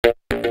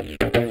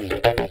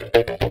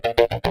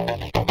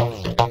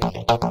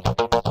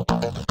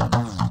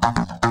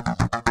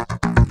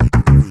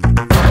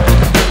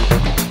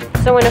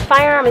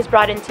is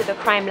brought into the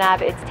crime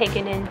lab, it's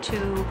taken into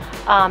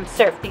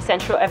CERF, the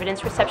Central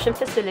Evidence Reception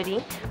Facility,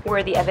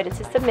 where the evidence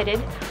is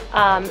submitted.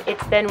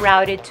 It's then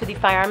routed to the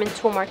Firearm and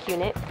Toolmark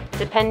unit.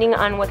 Depending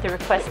on what the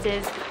request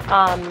is,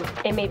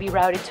 it may be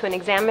routed to an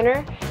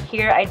examiner.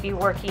 Here I'd be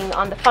working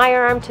on the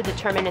firearm to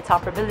determine its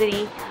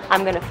operability.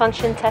 I'm going to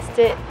function test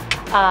it.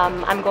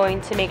 I'm going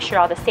to make sure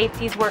all the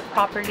safeties work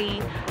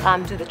properly,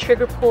 do the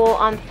trigger pull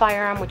on the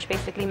firearm, which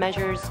basically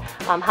measures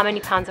how many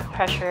pounds of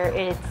pressure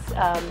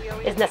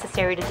is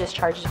necessary to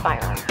discharge the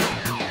firearm.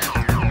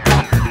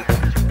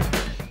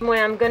 When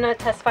I'm going to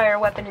test fire a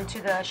weapon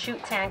into the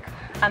shoot tank,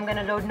 I'm going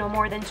to load no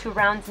more than 2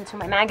 rounds into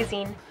my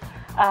magazine.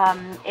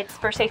 It's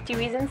for safety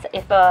reasons.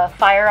 If a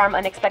firearm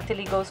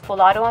unexpectedly goes full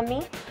auto on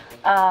me,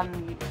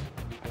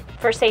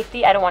 for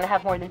safety, I don't want to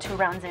have more than 2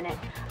 rounds in it.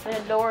 I'm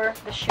going to lower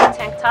the shoot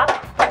tank top.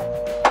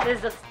 This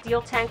is a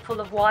steel tank full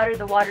of water.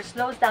 The water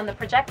slows down the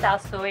projectile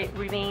so it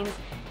remains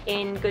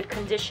in good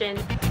condition.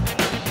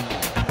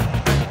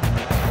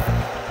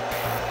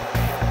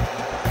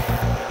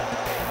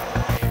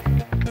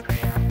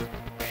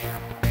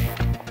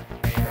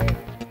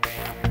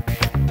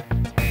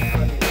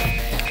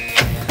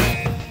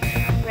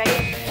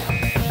 Ready?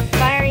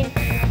 Firing.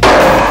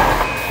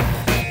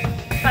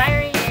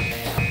 Firing.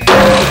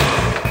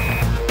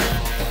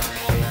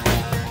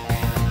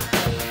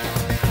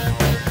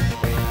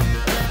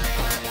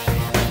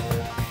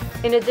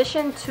 In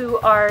addition to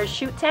our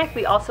shoot tank,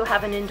 we also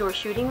have an indoor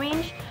shooting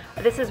range.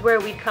 This is where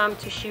we come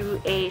to shoot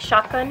a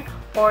shotgun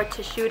or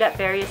to shoot at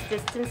various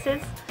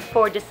distances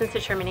for distance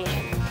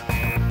determination.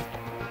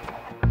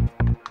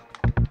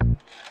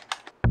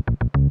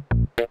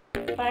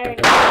 Firing.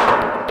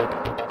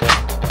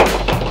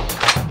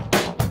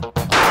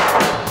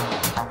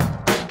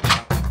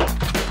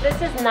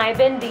 This is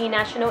NIBIN, the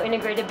National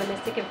Integrated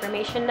Ballistic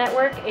Information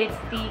Network. It's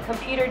the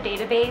computer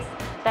database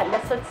that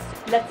lets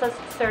us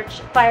search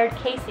fired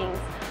casings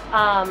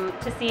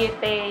to see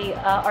if they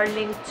are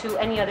linked to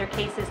any other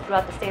cases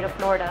throughout the state of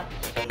Florida.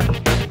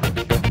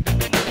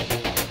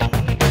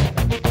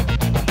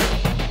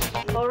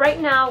 Well, right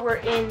now we're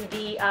in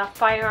the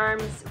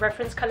firearms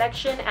reference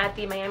collection at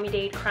the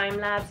Miami-Dade Crime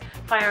Lab's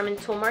Firearm and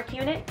Toolmark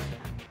unit,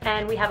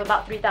 and we have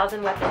about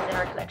 3,000 weapons in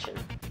our collection.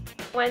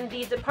 When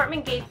the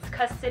department gains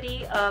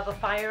custody of a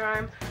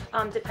firearm,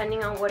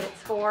 depending on what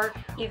it's for,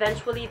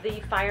 eventually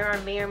the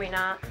firearm may or may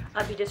not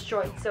be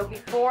destroyed. So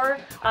before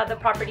the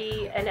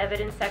property and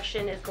evidence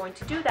section is going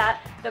to do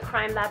that, the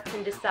crime lab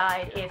can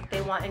decide if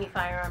they want any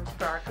firearms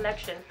for our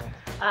collection.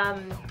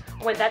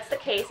 When that's the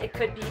case, it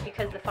could be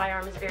because the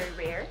firearm is very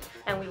rare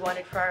and we want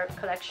it for our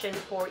collection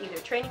for either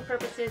training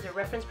purposes or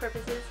reference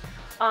purposes.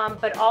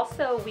 But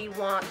also we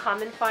want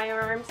common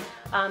firearms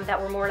that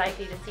we're more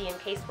likely to see in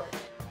casework.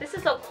 This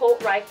is a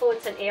Colt rifle.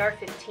 It's an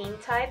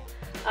AR-15 type.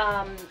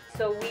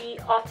 So we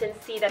often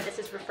see that this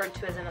is referred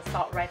to as an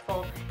assault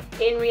rifle.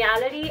 In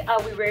reality,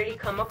 we rarely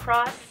come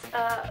across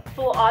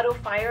full auto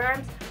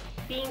firearms.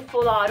 Being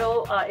full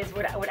auto is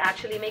what would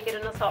actually make it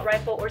an assault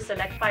rifle, or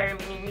select fire,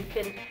 meaning you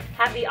can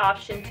have the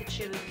option to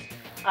choose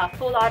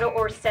full auto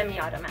or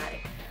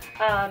semi-automatic.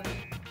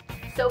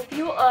 So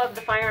few of the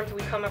firearms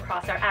we come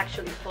across are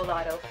actually full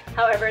auto.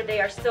 However,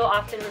 they are still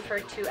often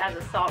referred to as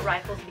assault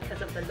rifles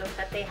because of the look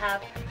that they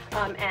have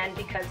and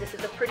because this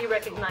is a pretty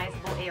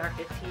recognizable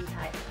AR-15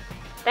 type.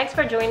 Thanks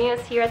for joining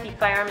us here at the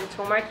Firearm and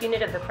Toolmark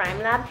unit of the Crime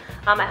Lab.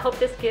 I hope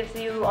this gives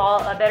you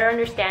all a better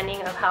understanding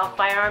of how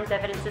firearms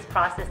evidence is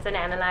processed and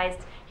analyzed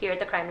here at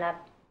the Crime Lab.